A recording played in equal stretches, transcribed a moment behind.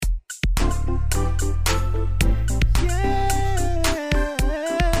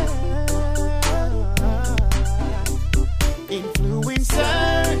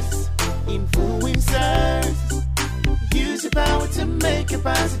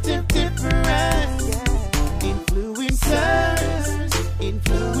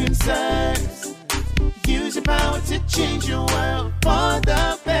your power to change your world for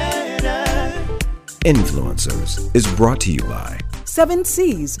the better. Influencers is brought to you by 7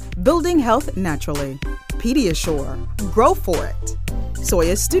 C's, building health naturally. Pediasure, grow for it.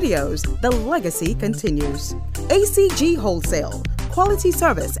 Soya Studios, the legacy continues. ACG Wholesale, quality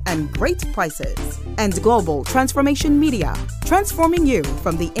service and great prices. And Global Transformation Media, transforming you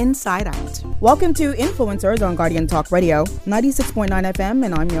from the inside out. Welcome to Influencers on Guardian Talk Radio, 96.9 FM,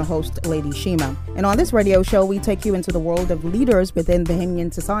 and I'm your host, Lady Shima. And on this radio show, we take you into the world of leaders within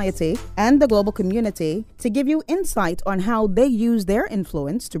Bahamian society and the global community to give you insight on how they use their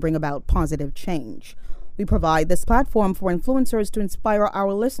influence to bring about positive change. We provide this platform for influencers to inspire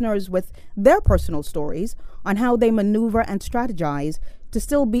our listeners with their personal stories on how they maneuver and strategize to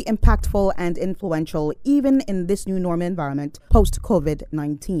still be impactful and influential even in this new normal environment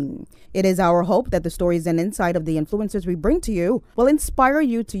post-COVID-19. It is our hope that the stories and insight of the influencers we bring to you will inspire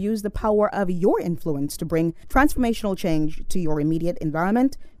you to use the power of your influence to bring transformational change to your immediate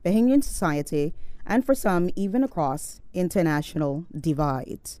environment, Bahamian society, and for some, even across international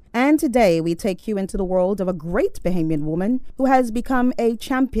divides. And today, we take you into the world of a great Bahamian woman who has become a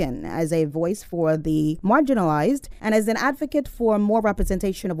champion as a voice for the marginalized and as an advocate for more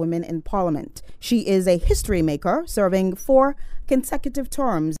representation of women in Parliament. She is a history maker, serving 4 consecutive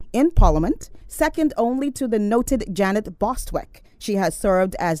terms in Parliament, second only to the noted Janet Bostwick. She has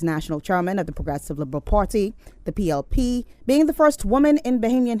served as national chairman of the Progressive Liberal Party, the PLP, being the first woman in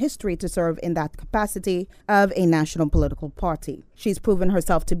Bahamian history to serve in that capacity of a national political party. She's proven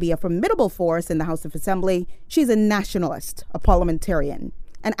herself to be a formidable force in the House of Assembly. She's a nationalist, a parliamentarian,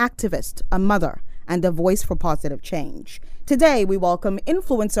 an activist, a mother, and a voice for positive change. Today, we welcome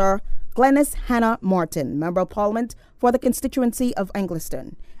influencer Glenys Hannah Martin, Member of Parliament for the constituency of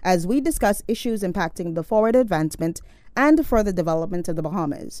Engliston, as we discuss issues impacting the forward advancement and further development of the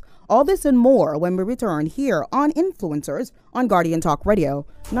Bahamas. All this and more when we return here on Influencers on Guardian Talk Radio,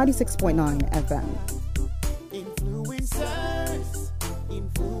 96.9 FM. Influencers.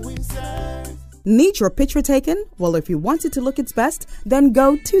 Need your picture taken? Well, if you want it to look its best, then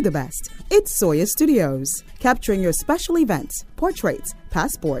go to the best. It's Soya Studios, capturing your special events, portraits,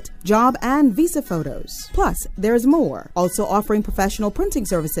 passport, job, and visa photos. Plus, there's more. Also offering professional printing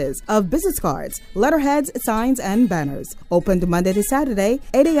services of business cards, letterheads, signs, and banners. Opened Monday to Saturday,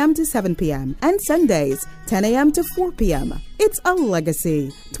 8 a.m. to 7 p.m. and Sundays, 10 a.m. to 4 p.m. It's a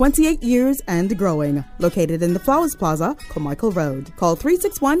legacy. 28 years and growing. Located in the Flowers Plaza, Carmichael Road. Call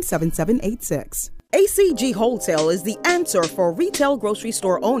 361-7786. ACG Wholesale is the answer for retail grocery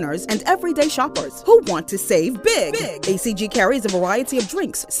store owners and everyday shoppers who want to save big. ACG carries a variety of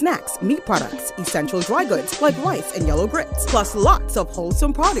drinks, snacks, meat products, essential dry goods like rice and yellow grits, plus lots of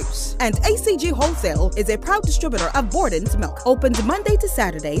wholesome produce. And ACG Wholesale is a proud distributor of Borden's Milk. Opened Monday to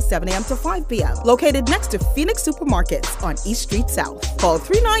Saturday, 7 a.m. to 5 p.m. Located next to Phoenix Supermarkets on East Street South. Call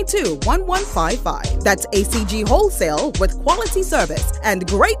 392-1155. That's ACG Wholesale with quality service and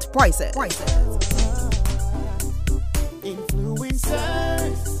great prices.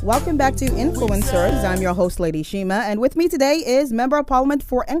 Welcome back to Influencers. I'm your host, Lady Shima, and with me today is Member of Parliament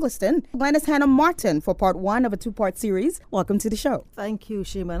for Engliston, Glenys Hannah Martin, for part 1 of a 2-part series. Welcome to the show. Thank you,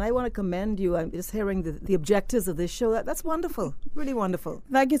 Shima, and I want to commend you. I'm just hearing the objectives of this show. That's wonderful, really wonderful.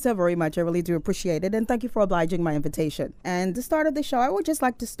 Thank you so very much. I really do appreciate it, and thank you for obliging my invitation. And to start of the show, I would just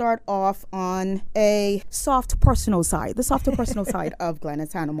like to start off on a soft personal side, the softer personal side of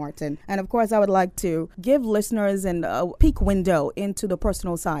Glenys Hannah Martin. And of course, I would like to give listeners a peek window into the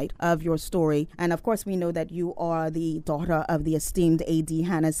personal side of your story. And of course, we know that you are the daughter of the esteemed A.D.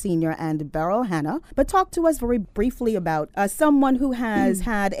 Hannah Sr. and Beryl Hannah. But talk to us very briefly about someone who has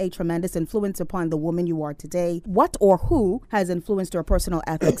had a tremendous influence upon the woman you are today. What or who has influenced your personal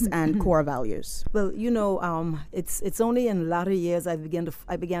ethics and core values? Well, you know, it's only in latter years I began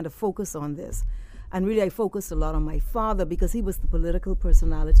to focus on this. And really, I focused a lot on my father because he was the political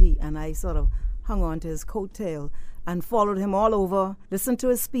personality, and I sort of hung on to his coattail and followed him all over, listened to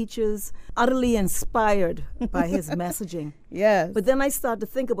his speeches, utterly inspired by his messaging. Yes. But then I started to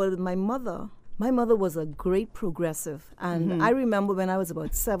think about it with my mother. My mother was a great progressive. And I remember when I was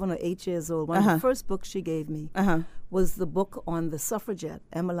about 7 or 8 years old, one of the first books she gave me was the book on the suffragette,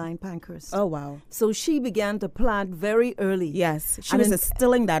 Emmeline Pankhurst. Oh, wow. So she began to plant very early. Yes. She was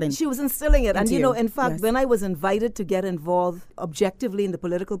instilling that in. She was instilling it. And, you know, in fact, yes. when I was invited to get involved objectively in the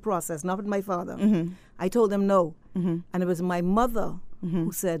political process, not with my father, I told him no. And it was my mother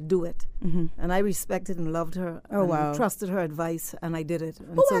who said, do it. And I respected and loved her. Oh, and wow. trusted her advice, and I did it.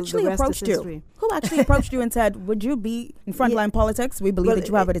 And Who so actually the rest approached is you? history. Who actually approached you and said, would you be in frontline politics? We believe that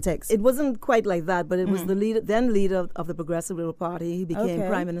you have what it takes. It wasn't quite like that, but it was the then leader of the Progressive Liberal Party. He became Okay.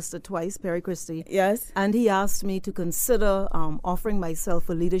 Prime Minister twice, Perry Christie. Yes. And he asked me to consider offering myself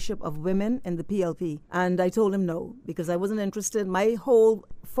for leadership of women in the PLP. And I told him no, because I wasn't interested. My whole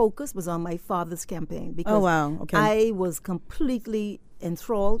focus was on my father's campaign. Because Oh, wow. Okay. I was completely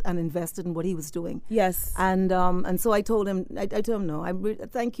enthralled and invested in what he was doing. Yes. And so I told him, I told him no.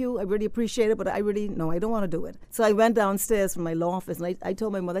 Thank you. I really appreciate it, but I don't want to do it. So I went downstairs from my law office and I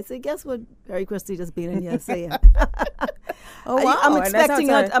told my mother, I said, guess what Perry Christie just been in here saying? Oh, wow. I'm And that's expecting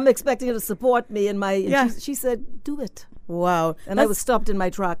her. outside. I'm expecting her to support me in my. Yeah. She said, do it. Wow. And I was stopped in my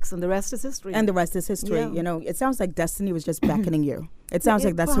tracks, and the rest is history. And the rest is history. Yeah. You know, it sounds like destiny was just beckoning you. It sounds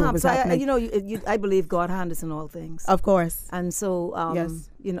like that's what was Perhaps. happening. I believe God hand is in all things. Of course. And so, Yes.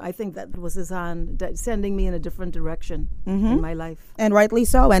 I think that was his hand sending me in a different direction in my life. And rightly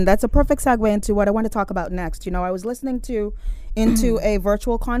so. And that's a perfect segue into what I want to talk about next. You know, I was listening into a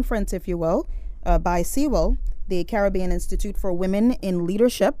virtual conference, if you will, by CEWL, the Caribbean Institute for Women in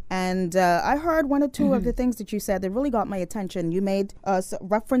Leadership. And I heard one or two of the things that you said that really got my attention. You made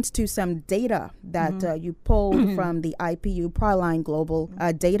reference to some data that you pulled from the IPU Proline Global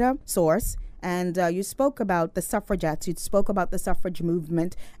data source. And you spoke about the suffragettes, you spoke about the suffrage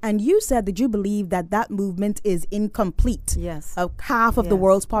movement, and you said that you believe that movement is incomplete. Yes. Half of the Yes.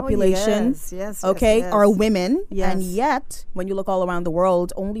 world's Oh, population, yes, okay, yes. are women. Yes. And yet, when you look all around the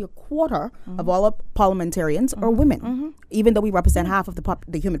world, only a quarter of all our parliamentarians are women, even though we represent half of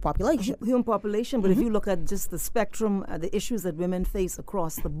the human population. Human population, but if you look at just the spectrum, the issues that women face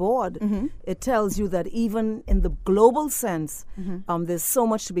across the board, it tells you that even in the global sense, there's so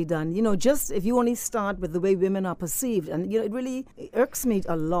much to be done. You know, just if you only start with the way women are perceived, and it really irks me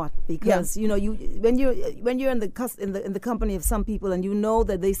a lot because when you're in the company of some people and you know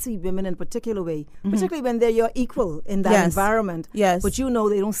that they see women in a particular way, particularly when they're your equal in that environment, but you know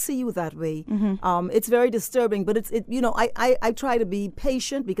they don't see you that way. It's very disturbing, but I try to be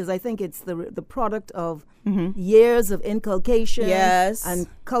patient because I think it's the product of years of inculcation and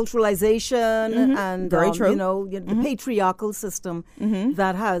culturalization and Very true. The patriarchal system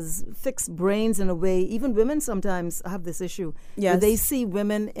that has fixed brains in a way. Even women sometimes have this issue. Yes. Where they see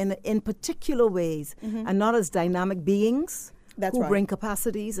women in particular ways and not as dynamic beings. That's who right. bring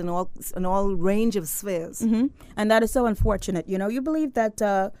capacities in all range of spheres. And that is so unfortunate. You know, you believe that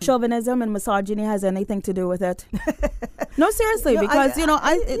chauvinism and misogyny has anything to do with it? No, seriously, because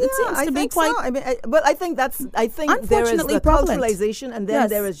it seems to be quite. So. I think there is Unfortunately the prevalent. culturalization, and then Yes.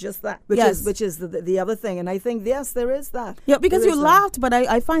 there is just that, which is the other thing. And I think yes, there is that. Yeah, because There you is that. laughed, but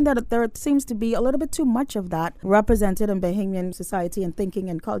I find that there seems to be a little bit too much of that represented in Bahamian society and thinking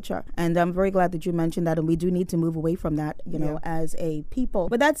and culture. And I'm very glad that you mentioned that, and we do need to move away from that, as a people.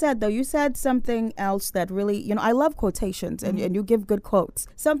 But that said, though, you said something else that really, I love quotations, and you give good quotes.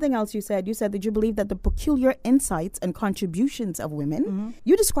 Something else you said that you believe that the peculiar insights and contributions of women,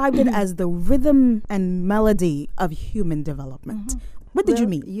 you described it as the rhythm and melody of human development. What did you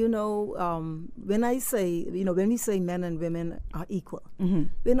mean? When I say, when we say men and women are equal,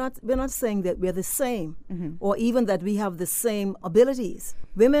 we're not saying that we're the same, or even that we have the same abilities.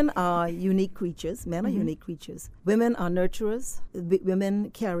 Women are unique creatures. Men are unique creatures. Women are nurturers. Women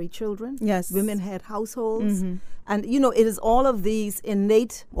carry children. Yes. Women head households. And, it is all of these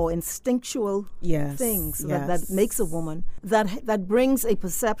innate or instinctual things that makes a woman, that brings a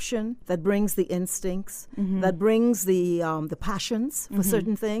perception, that brings the instincts, that brings the passions for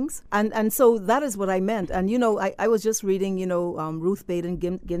certain things. And so that is what I meant. And, I was just reading, Ruth Bader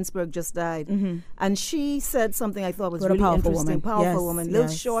Ginsburg just died. And she said something I thought was really interesting. Powerful woman. Little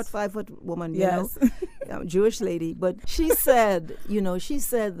short, 5 foot woman, Jewish lady. But she said,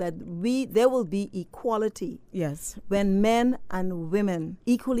 that there will be equality. Yes. When men and women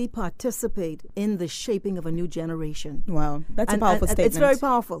equally participate in the shaping of a new generation. Wow, that's a powerful statement. It's very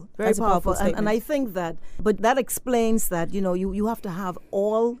powerful, very powerful. Statement. And I think but that explains that, you have to have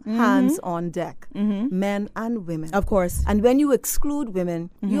all hands on deck, men and women. Of course. And when you exclude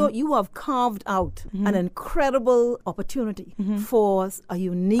women, you have carved out an incredible opportunity for a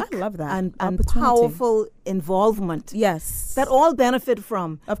unique I love that. and powerful involvement. Yes. That all benefit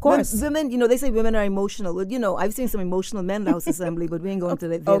from. Of course. Women, they say women are emotional. Well, I've seen some emotional men in the House Assembly, but we ain't going to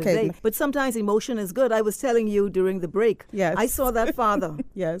that today. But sometimes emotion is good. I was telling you during the break. Yes. I saw that father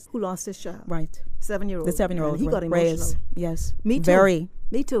yes. who lost his child. Right. 7-year-old. The 7-year-old. And he got Reyes. emotional. Yes. Me too. Very.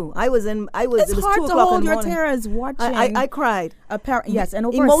 Me too. I was. It's It was hard 2 to o'clock hold in the your morning. tears watching. I cried. Yes, and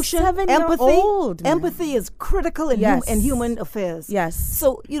over Emotion, a 7-year-old. empathy. Man. Empathy is critical in, Yes. in human affairs. Yes.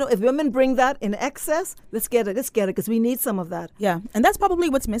 So if women bring that in excess, let's get it. Let's get it because we need some of that. Yeah, and that's probably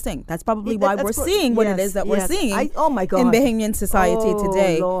what's missing. That's probably Yeah, why that's we're pro- seeing what it yes, is that we're yes. seeing Oh my God. in Bahamian society Oh,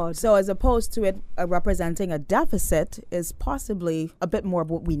 today. Lord. So as opposed to it representing a deficit is possibly a bit more of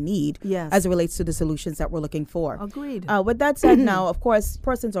what we need Yes. as it relates to the solutions that we're looking for. Agreed. With that said, now, of course,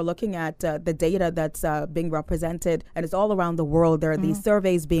 persons are looking at the data that's being represented, and it's all around the world. There are these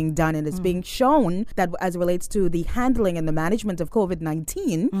surveys being done, and it's being shown that as it relates to the handling and the management of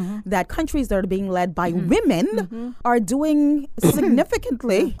COVID-19, that countries that are being led by women are doing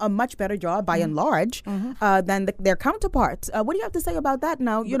significantly a much better job, by and large, than their counterparts. What do you have to say about that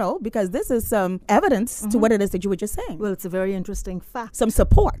now? Because this is some evidence to what it is that you were just saying. Well, it's a very interesting fact. Some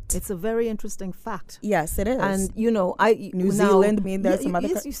support. It's a very interesting fact. Yes, it is. And New Zealand, I mean, there's some other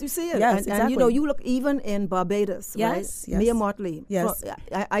yes, you see it. Yes, and exactly. you look even in Barbados, Yes, right? yes. Mia Mottley. Yes.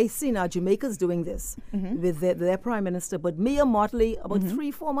 I see now Jamaica's doing this with their prime minister, but Mia Mottley about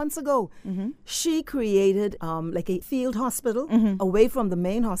 3-4 months ago, she created like a field hospital away from the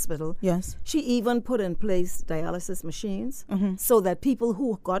main hospital. Yes. She even put in place dialysis machines so that people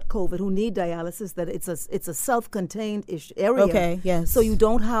who got COVID, who need dialysis, that it's a self-contained area. Okay, yes. So you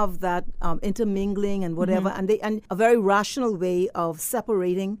don't have that intermingling and whatever, and a very rational way of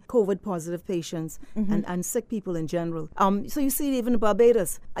separating COVID positive patients and sick people in general. So you see it even in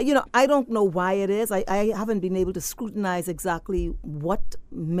Barbados. I don't know why it is. I haven't been able to scrutinize exactly what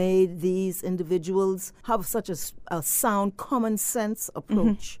made these individuals have such a sound, common sense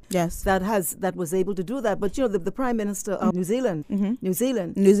approach. Yes. That was able to do that. But the Prime Minister of New Zealand,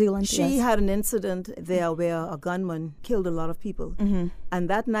 she yes. had an incident there where a gunman killed a lot of people. And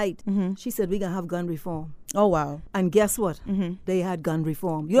that night, she said, we're going to have gun reform. Oh, wow. And guess what? They had gun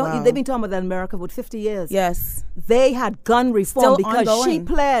reform. Wow. They've been talking about that in America for 50 years. Yes. They had gun reform Still because ongoing.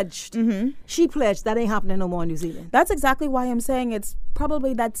 she pledged that ain't happening no more in New Zealand. That's exactly why I'm saying it's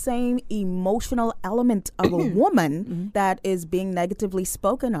probably that same emotional element of a woman that is being negatively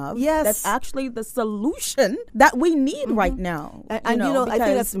spoken of. Yes. That's actually the solution that we need right now. And I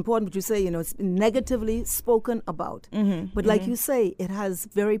think that's important what you say, it's negatively spoken about. But like you say, it has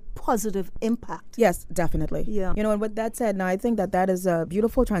very positive impact. Yes, definitely. Yeah. And with that said, now I think that is a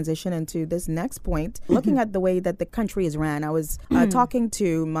beautiful transition into this next point. Looking at the way that the country is ran, I was talking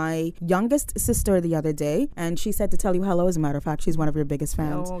to my youngest sister the other day, and she said to tell you hello. As a matter of fact, she's one of your biggest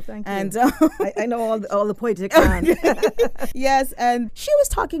fans. Oh, thank you. And I know all the poetic fans. yes, and she was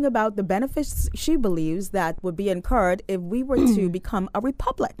talking about the benefits she believes that would be incurred if we were to become a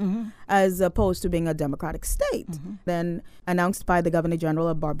republic as opposed to being a democratic state. Then announced by the Governor General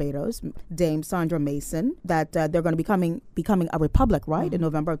of Barbados, Dame Sandra Mason, that they're going to be becoming a republic, right, in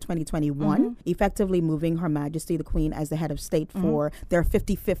November of 2021, effectively moving Her Majesty the Queen as the head of state for their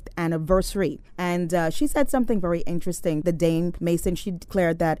 55th anniversary. And she said something very interesting. The Dame Mason, she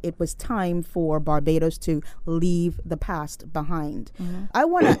declared that it was time for Barbados to leave the past behind. I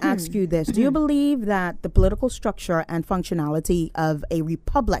want to ask you this. Do you believe that the political structure and functionality of a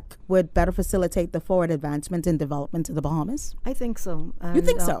republic would better facilitate the forward advancement and development of the Bahamas? I think so. You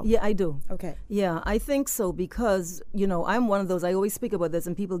think so? Yeah, I do. Okay. Yeah, I think so because, I'm one of those, I always speak about this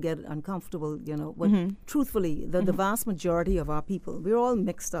and people get uncomfortable, but truthfully, the vast majority of our people, we're all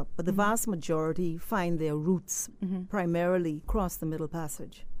mixed up, but the vast majority find their roots primarily across the Middle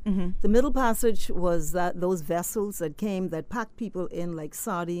Passage. The Middle Passage was those vessels that came that packed people in like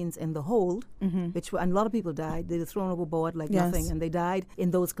sardines in the hold, and a lot of people died. They were thrown overboard like nothing, and they died in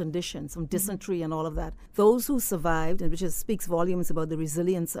those conditions, from dysentery and all of that. Those who survived, and which speaks volumes about the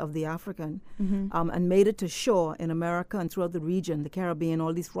resilience of the African, and made it to shore in America and throughout the region, the Caribbean,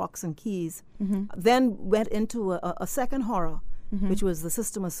 all these rocks and keys, then went into a second horror. Which was the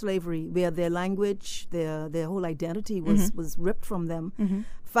system of slavery, where their language, their whole identity was ripped from them.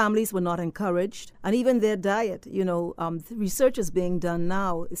 Families were not encouraged, and even their diet. Research is being done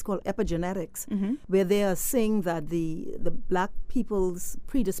now. It's called epigenetics, where they are seeing that the black people's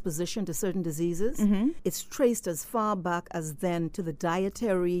predisposition to certain diseases, it's traced as far back as then to the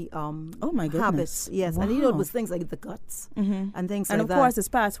dietary Oh my goodness. habits. Yes, Wow. and it was things like the guts and things And like of that. course, it's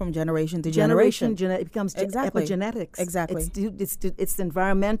passed from generation to generation. It becomes Exactly. epigenetics. Exactly. It's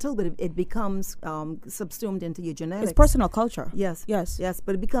environmental, but it becomes subsumed into your genetics. It's personal culture. Yes, Yes. yes.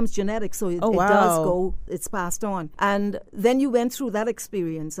 But becomes genetic, so it does wow. go, it's passed on. And then you went through that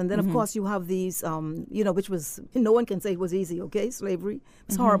experience, and then of course you have these, which was, no one can say it was easy, okay? Slavery, it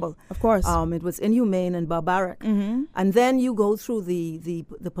was horrible. Of course. It was inhumane and barbaric. And then you go through the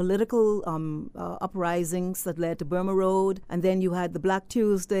political uprisings that led to Burma Road, and then you had the Black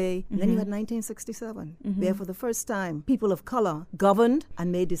Tuesday, and then you had 1967, where for the first time people of color governed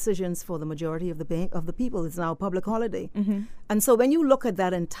and made decisions for the majority of the people. It's now a public holiday. And so when you look at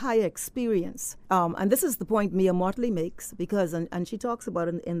that entire experience, and this is the point Mia Motley makes, because, and she talks about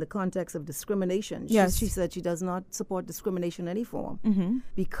it in the context of discrimination. Yes. She said she does not support discrimination in any form,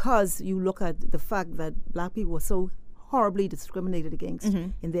 because you look at the fact that black people were so horribly discriminated against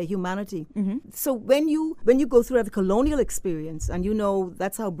in their humanity. So when you go through the colonial experience, and you know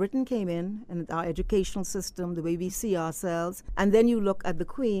that's how Britain came in, and our educational system, the way we see ourselves, and then you look at the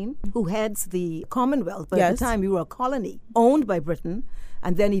Queen, who heads the Commonwealth, but at the time we were a colony owned by Britain,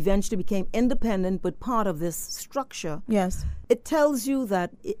 and then eventually became independent, but part of this structure. Yes. It tells you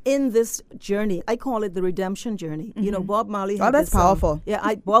that in this journey, I call it the redemption journey. You know, Bob Marley had that's this song. powerful.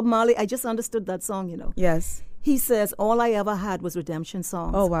 Yeah, Bob Marley, I just understood that song, you know. Yes. He says, all I ever had was redemption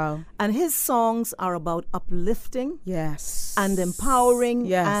songs. Oh, wow. And his songs are about uplifting Yes. and empowering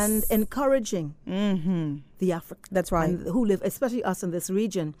Yes. and encouraging the Africans. That's right. And who live, especially us in this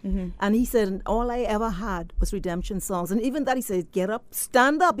region. And he said, all I ever had was redemption songs. And even that, he said, get up,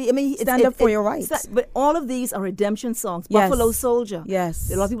 stand up. I mean, Stand up for your rights. But all of these are redemption songs. Yes. Buffalo Soldier.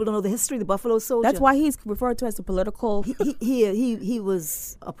 Yes. A lot of people don't know the history of the Buffalo Soldier. That's why he's referred to as the political. He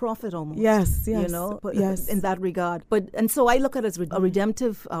was a prophet almost. Yes, You yes, know, yes. in that regard. And so I look at it as a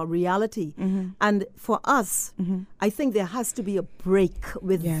redemptive reality. And for us, I think there has to be a break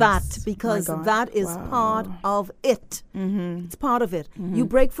with Yes. that, because My God. that is Wow. part of it. It's part of it. You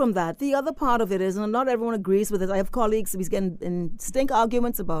break from that. The other part of it is, and not everyone agrees with it. I have colleagues who's getting in stink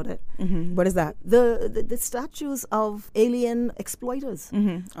arguments about it. What is that? The statues of alien exploiters.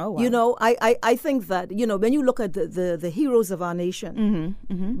 Oh, wow. You know, I think that, you know, when you look at the heroes of our nation,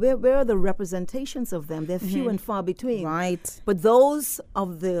 where are the representations of them? They're few and far between. Right. But those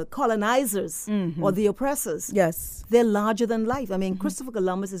of the colonizers or the oppressors, Yes. they're larger than life. I mean, Christopher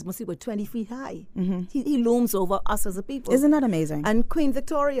Columbus is mostly about 20 feet high. He looms over us as a people. Isn't that amazing? And Queen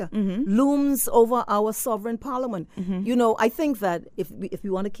Victoria looms over our sovereign parliament. You know, I think that if we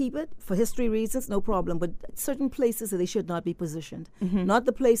want to keep it for history reasons, no problem. But certain places that they should not be positioned. Not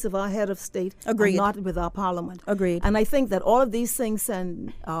the place of our head of state. Agreed. And not with our parliament. Agreed. And I think that all of these things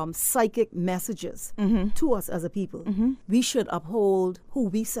send psychic messages to us as a people. We should uphold who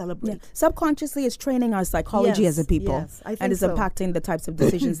we celebrate. Subconsciously, it's training our psychology Yes, as a people, yes, I think and it's so. impacting the types of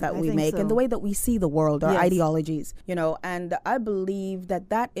decisions that I we think make and the so. way that we see the world, our Yes. ideologies. You know, and I believe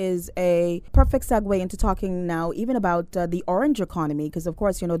that is a perfect segue into talking now even about the orange economy, because of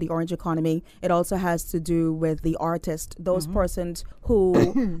course, you know, the orange economy, it also has to do with the artist, those persons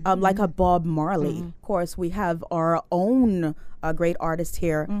who, like a Bob Marley. Of course, we have our own great artist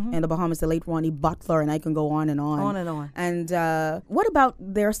here in the Bahamas, the late Ronnie Butler, and I can go on and on. On and on. And what about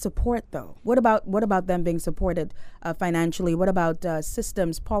their support, though? What about them being supported financially? What about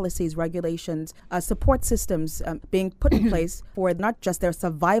systems, policies, regulations, support systems being put in place for not just their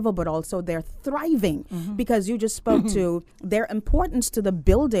survival, but also their thriving? Because you just spoke to their importance to the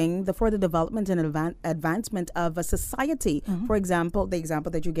building, the further development and advancement of a society. For example, the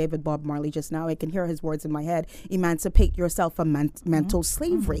example that you gave with Bob Marley just now, I can hear his words in my head: emancipate yourself from mental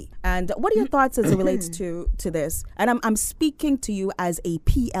slavery. And what are your thoughts as it relates to this? And I'm speaking to you as a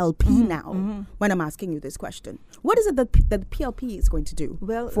PLP now when I'm asking you this question. What is it that the PLP is going to do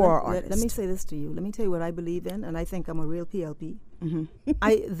for our artists? Let me say this to you. Let me tell you what I believe in, and I think I'm a real PLP.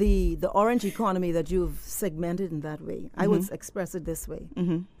 The orange economy that you've segmented in that way, I would express it this way.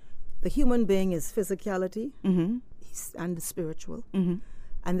 The human being is physicality and the spiritual.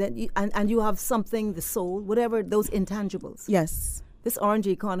 And then you have something, the soul, whatever, those intangibles. Yes. This orange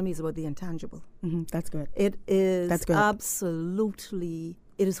economy is about the intangible. That's good. It is That's good. absolutely,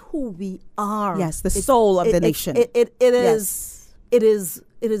 it is who we are. Yes, the soul of the nation. It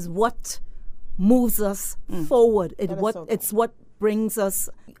is what moves us forward. It's what brings us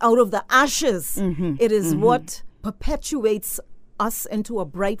out of the ashes. It is what perpetuates us into a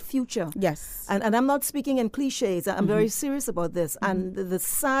bright future. Yes. And I'm not speaking in cliches. I'm very serious about this. And the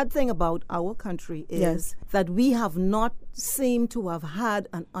sad thing about our country is that we have not seemed to have had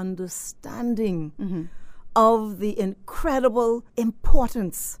an understanding of the incredible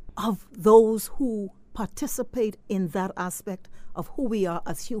importance of those who participate in that aspect of who we are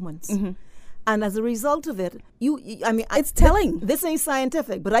as humans. And as a result of it, it's telling. This ain't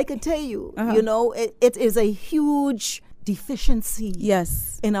scientific, but I could tell you, you know, it is a huge deficiency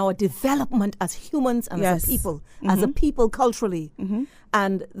Yes. in our development as humans and Yes. as a people culturally.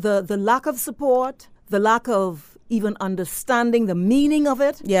 And the lack of support, the lack of even understanding the meaning of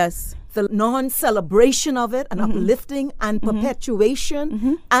it, Yes. the non-celebration of it, and uplifting and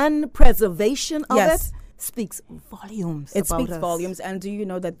perpetuation and preservation of Yes. it speaks volumes. It about speaks us. volumes. And do you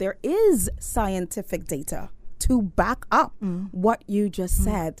know that there is scientific data to back up what you just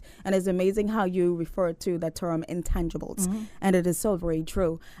said? And it's amazing how you refer to the term intangibles. And it is so very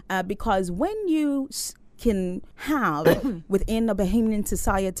true. Because when you can have within a Bahamian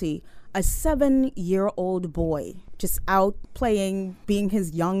society a 7-year-old boy just out playing, being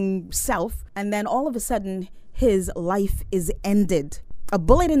his young self, and then all of a sudden his life is ended. A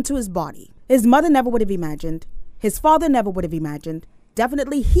bullet into his body. His mother never would have imagined. His father never would have imagined.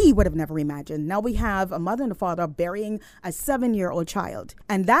 Definitely he would have never imagined. Now we have a mother and a father burying a 7-year-old child.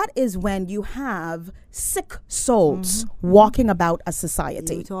 And that is when you have sick souls walking about a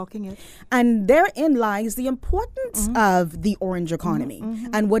society. You're talking it. And therein lies the importance of the orange economy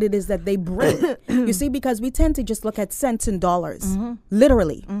and what it is that they bring. You see, because we tend to just look at cents and dollars,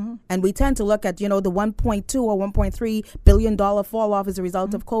 literally. And we tend to look at, the 1.2 or $1.3 billion fall off as a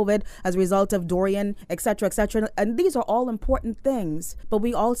result of COVID, as a result of Dorian, et cetera, et cetera. And these are all important things. But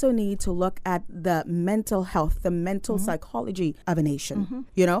we also need to look at the mental health, the mental psychology of a nation.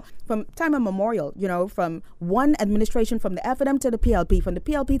 From time immemorial, from one administration, from the FNM to the PLP, from the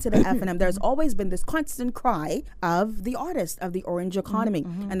PLP to the FNM, there's always been this constant cry of the artist, of the orange economy.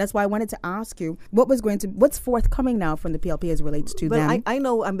 And that's why I wanted to ask you what's forthcoming now from the PLP as it relates to them. But I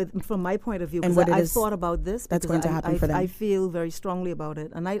know from my point of view, And because what it I've is thought about this. that's going to happen for them. I feel very strongly about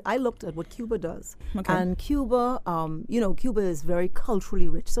it. And I looked at what Cuba does. Okay. And Cuba, Cuba is very culturally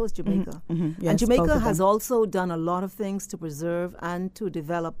rich. So is Jamaica. Yes, And Jamaica both of has them. also done a lot of things to preserve and to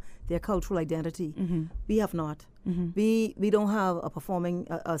develop their cultural identity. We have not. We don't have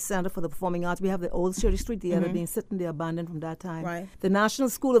a center for the performing arts. We have the old Shirley Street Theater being sitting there abandoned from that time. Right. The National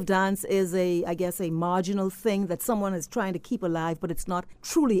School of Dance is a marginal thing that someone is trying to keep alive, but it's not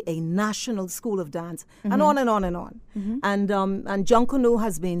truly a national school of dance. And on and on and on. And Junkanoo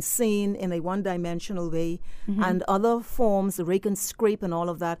has been seen in a one-dimensional way, and other forms, the rake and scrape and all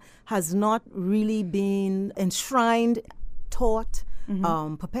of that, has not really been enshrined, taught,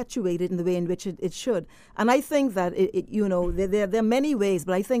 perpetuated in the way in which it should. And I think that there are many ways,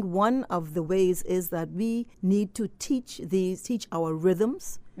 but I think one of the ways is that we need to teach our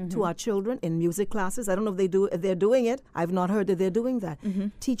rhythms to our children in music classes. I don't know if they're doing it. I've not heard that they're doing that.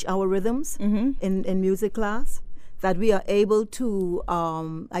 Teach our rhythms in music class, that we are able to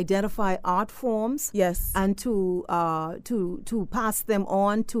identify art forms, Yes. and to pass them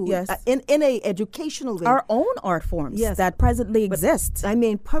on to Yes. In a educational way. Our own art forms Yes. that presently exist. I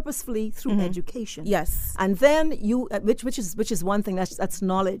mean, purposefully through education. Yes. And then which is one thing, that's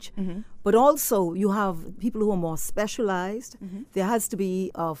knowledge. But also you have people who are more specialized. There has to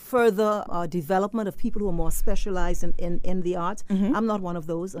be further development of people who are more specialized in the arts. I'm not one of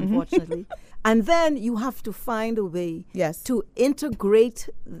those, unfortunately. And then you have to find a way Yes. to integrate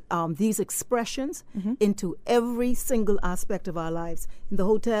these expressions into every single aspect of our lives, in the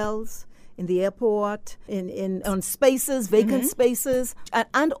hotels, in the airport, on spaces, vacant spaces,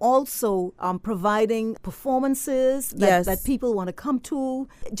 and also providing performances Yes. that people want to come to.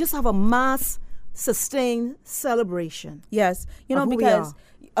 Just have a mass, sustained celebration. Yes, Of who we because are.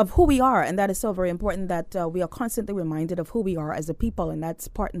 of who we are, and that is so very important that we are constantly reminded of who we are as a people, and that's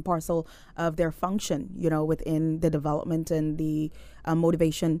part and parcel of their function, within the development and the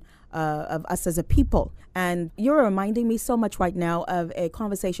motivation of us as a people. And you're reminding me so much right now of a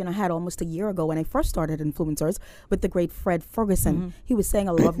conversation I had almost a year ago when I first started Influencers with the great Fred Ferguson. He was saying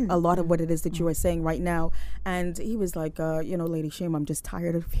a lot of what it is that you are saying right now. And he was like, Lady Shim, I'm just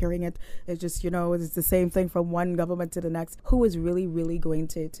tired of hearing it. It's just, it's the same thing from one government to the next. Who is really, really going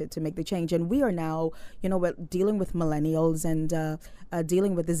to make the change? And we are now, we're dealing with millennials and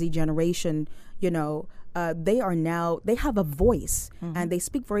dealing with the Z generation, they have a voice and they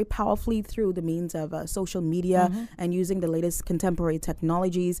speak very powerfully through the means of social media and using the latest contemporary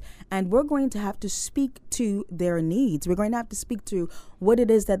technologies. And we're going to have to speak to their needs. We're going to have to speak to what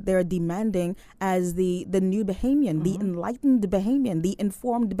it is that they're demanding as the new Bahamian, the enlightened Bahamian, the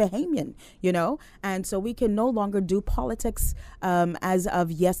informed Bahamian, And so we can no longer do politics as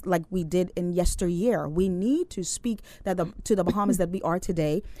of like we did in yesteryear. We need to speak to the Bahamas that we are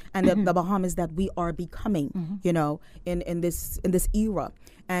today and the Bahamas that we are becoming, in this era.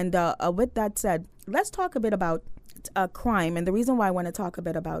 And with that said, let's talk a bit about crime, and the reason why I want to talk a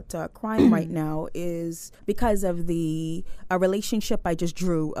bit about crime right now is because of the relationship I just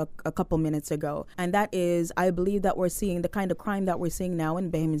drew a couple minutes ago. And that is, I believe that we're seeing the kind of crime that we're seeing now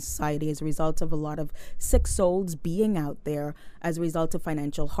in Bahamian society as a result of a lot of sick souls being out there, as a result of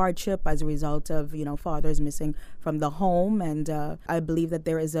financial hardship, as a result of, fathers missing from the home. And I believe that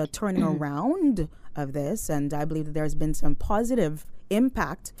there is a turning around of this, and I believe that there's been some positive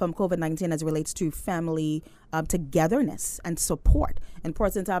impact from COVID-19 as it relates to family togetherness and support, and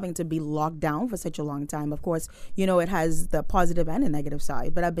persons having to be locked down for such a long time. Of course, it has the positive and the negative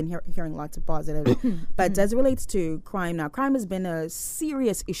side, but I've been hearing lots of positive. But as it relates to crime now, crime has been a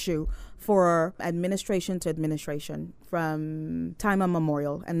serious issue for administration to administration from time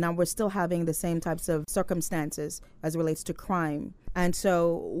immemorial, and now we're still having the same types of circumstances as it relates to crime. And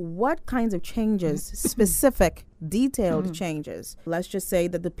so what kinds of changes, specific, detailed changes? Let's just say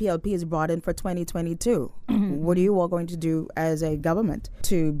that the PLP is brought in for 2022. What are you all going to do as a government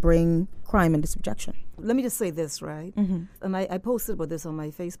to bring crime into subjection? Let me just say this, right? And I posted about this on my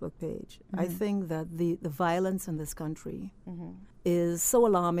Facebook page. I think that the violence in this country is so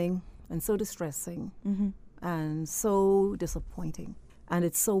alarming and so distressing and so disappointing. And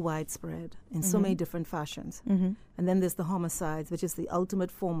it's so widespread in so many different fashions. And then there's the homicides, which is the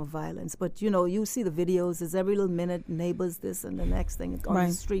ultimate form of violence. But, you see the videos, there's every little minute, neighbors this and the next thing on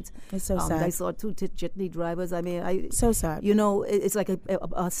the streets. It's so sad. I saw 2 jitney drivers. So sad. It's like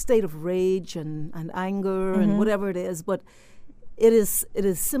a state of rage and anger and whatever it is. But it is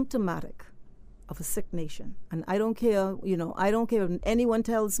symptomatic of a sick nation. And I don't care, I don't care if anyone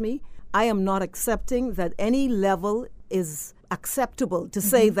tells me. I am not accepting that any level is acceptable to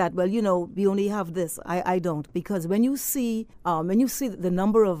say that, well, we only have this. I don't, because when you see the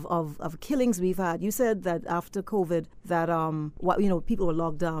number of killings we've had, you said that after COVID that people were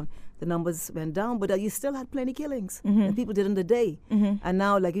locked down, the numbers went down, but you still had plenty killings and people did in the day. And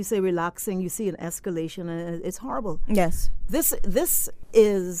now, like you say, relaxing, you see an escalation, and it's horrible. Yes. This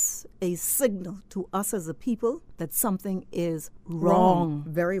is a signal to us as a people that something is wrong.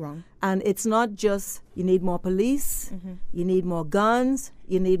 Very wrong. And it's not just you need more police, you need more guns,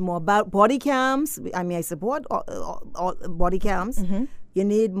 you need more body cams. I support all body cams. You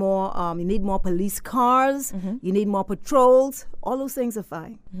need more police cars. You need more patrols. All those things are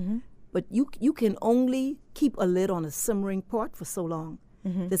fine. But you can only keep a lid on a simmering pot for so long.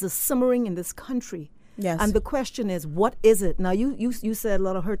 There's a simmering in this country. Yes. And the question is, what is it? Now, you said a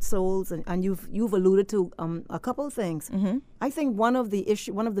lot of hurt souls, and you've alluded to a couple of things. I think one of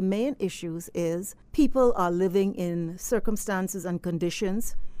the main issues is people are living in circumstances and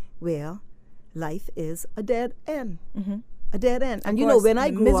conditions where life is a dead end. A dead end. And when I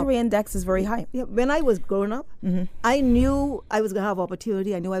grew up, misery index is very high. Yeah, when I was growing up, I knew I was going to have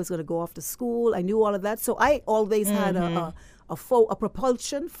opportunity. I knew I was going to go off to school. I knew all of that. So I always had a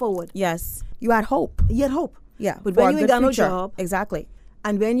propulsion forward. Yes. You had hope. You had hope. Yeah. But when you ain't got no job. Exactly.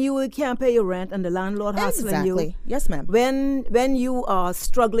 And when you can't pay your rent and the landlord hassling you. Yes, ma'am. When you are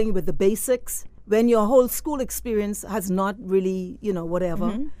struggling with the basics, when your whole school experience has not really,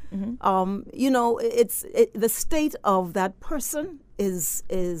 whatever, the state of that person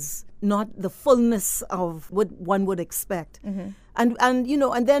is not the fullness of what one would expect. And then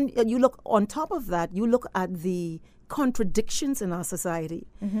you look on top of that, you look at the contradictions in our society.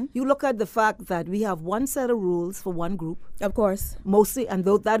 You look at the fact that we have one set of rules for one group. Of course. Mostly, and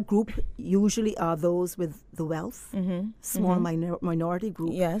that group usually are those with the wealth, small minority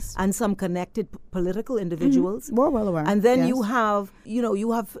group, yes, and some connected political individuals. We're well aware. And then yes. you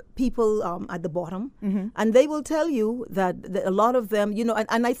have people at the bottom, and they will tell you that a lot of them,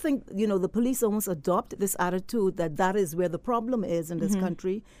 and I think, the police almost adopt this attitude that is where the problem is in this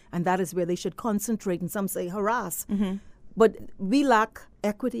country, and that is where they should concentrate, and some say harass. But we lack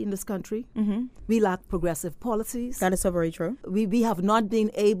equity in this country. We lack progressive policies. That is so very true. We have not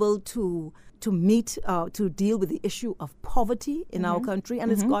been able to deal with the issue of poverty in our country, and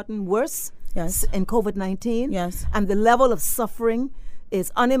it's gotten worse in COVID-19. Yes. And the level of suffering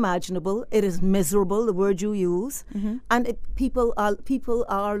is unimaginable. It is miserable, the word you use. And people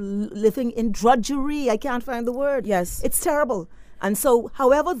are living in drudgery. I can't find the word. Yes. It's terrible. And so,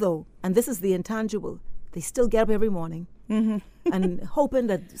 however, though, and this is the intangible, they still get up every morning and hoping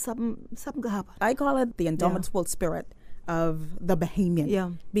that something could happen. I call it the indomitable spirit of the Bahamian.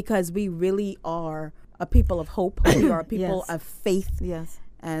 Yeah. Because we really are a people of hope. We are a people of faith. Yes.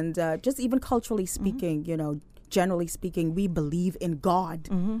 And just even culturally speaking, generally speaking, we believe in God.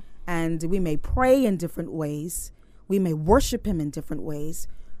 And we may pray in different ways. We may worship him in different ways.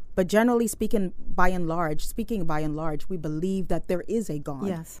 But generally speaking, by and large, we believe that there is a God.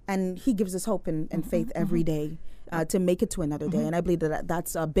 Yes. And he gives us hope and faith every day. to make it to another day. And I believe that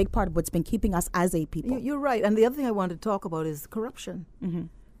that's a big part of what's been keeping us as a people. You're right. And the other thing I want to talk about is corruption.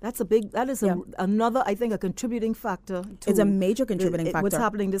 That is another, I think, a contributing factor to It's a major contributing factor. what's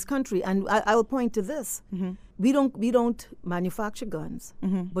happening in this country. And I'll point to this. We don't manufacture guns,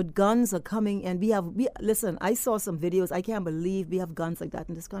 but guns are coming, and listen, I saw some videos. I can't believe we have guns like that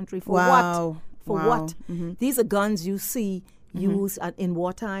in this country. For what? For what? These are guns you see used in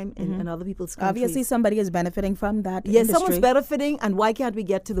wartime in other people's countries. Obviously, somebody is benefiting from that Yes, industry. someone's benefiting, and why can't we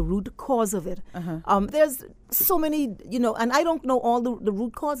get to the root cause of it? There's so many, and I don't know all the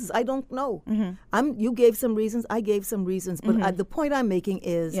root causes. I don't know. You gave some reasons, I gave some reasons, but the point I'm making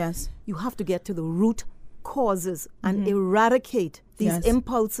is you have to get to the root causes and eradicate these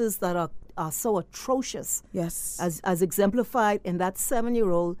impulses that are so atrocious. Yes. As exemplified in that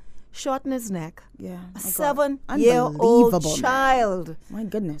 7-year-old shot in his neck. Yeah. A 7-year-old child. My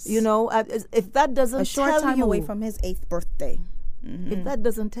goodness. If that doesn't a short tell time you, away from his 8th birthday. if that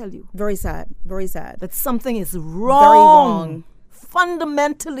doesn't tell you Very sad. Very sad. that something is wrong, Very wrong.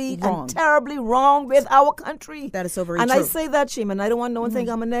 fundamentally Wrong. and terribly wrong with our country. That is so very and true. I say that, Shima, and I don't want no one to think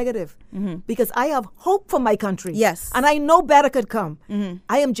I'm a negative because I have hope for my country. Yes. And I know better could come.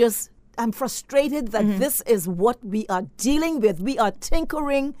 I'm frustrated that this is what we are dealing with. We are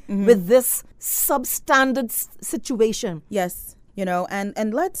tinkering with this substandard situation. Yes.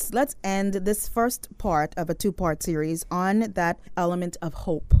 And let's end this first part of a 2-part series on that element of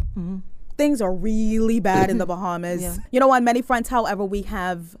hope. Things are really bad in the Bahamas. On many fronts, however, we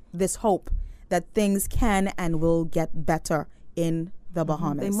have this hope that things can and will get better in the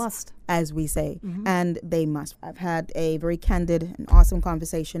Bahamas. They must. As we say, and they must. I've had a very candid and awesome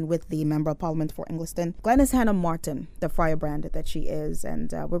conversation with the Member of Parliament for Ingliston, Glenys Hannah Martin, the firebrand that she is.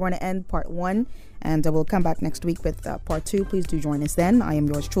 And we're going to end part 1, and we'll come back next week with part 2. Please do join us then. I am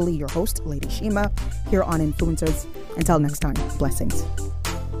yours truly, your host, Lady Shima, here on Influencers. Until next time, blessings.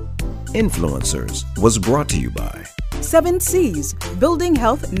 Influencers was brought to you by 7 C's, building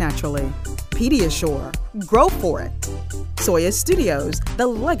health naturally. Pediasure, grow for it. Soya Studios, the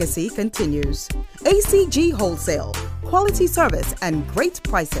legacy continues. ACG Wholesale, quality service and great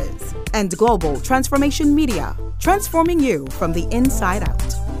prices. And Global Transformation Media, transforming you from the inside out.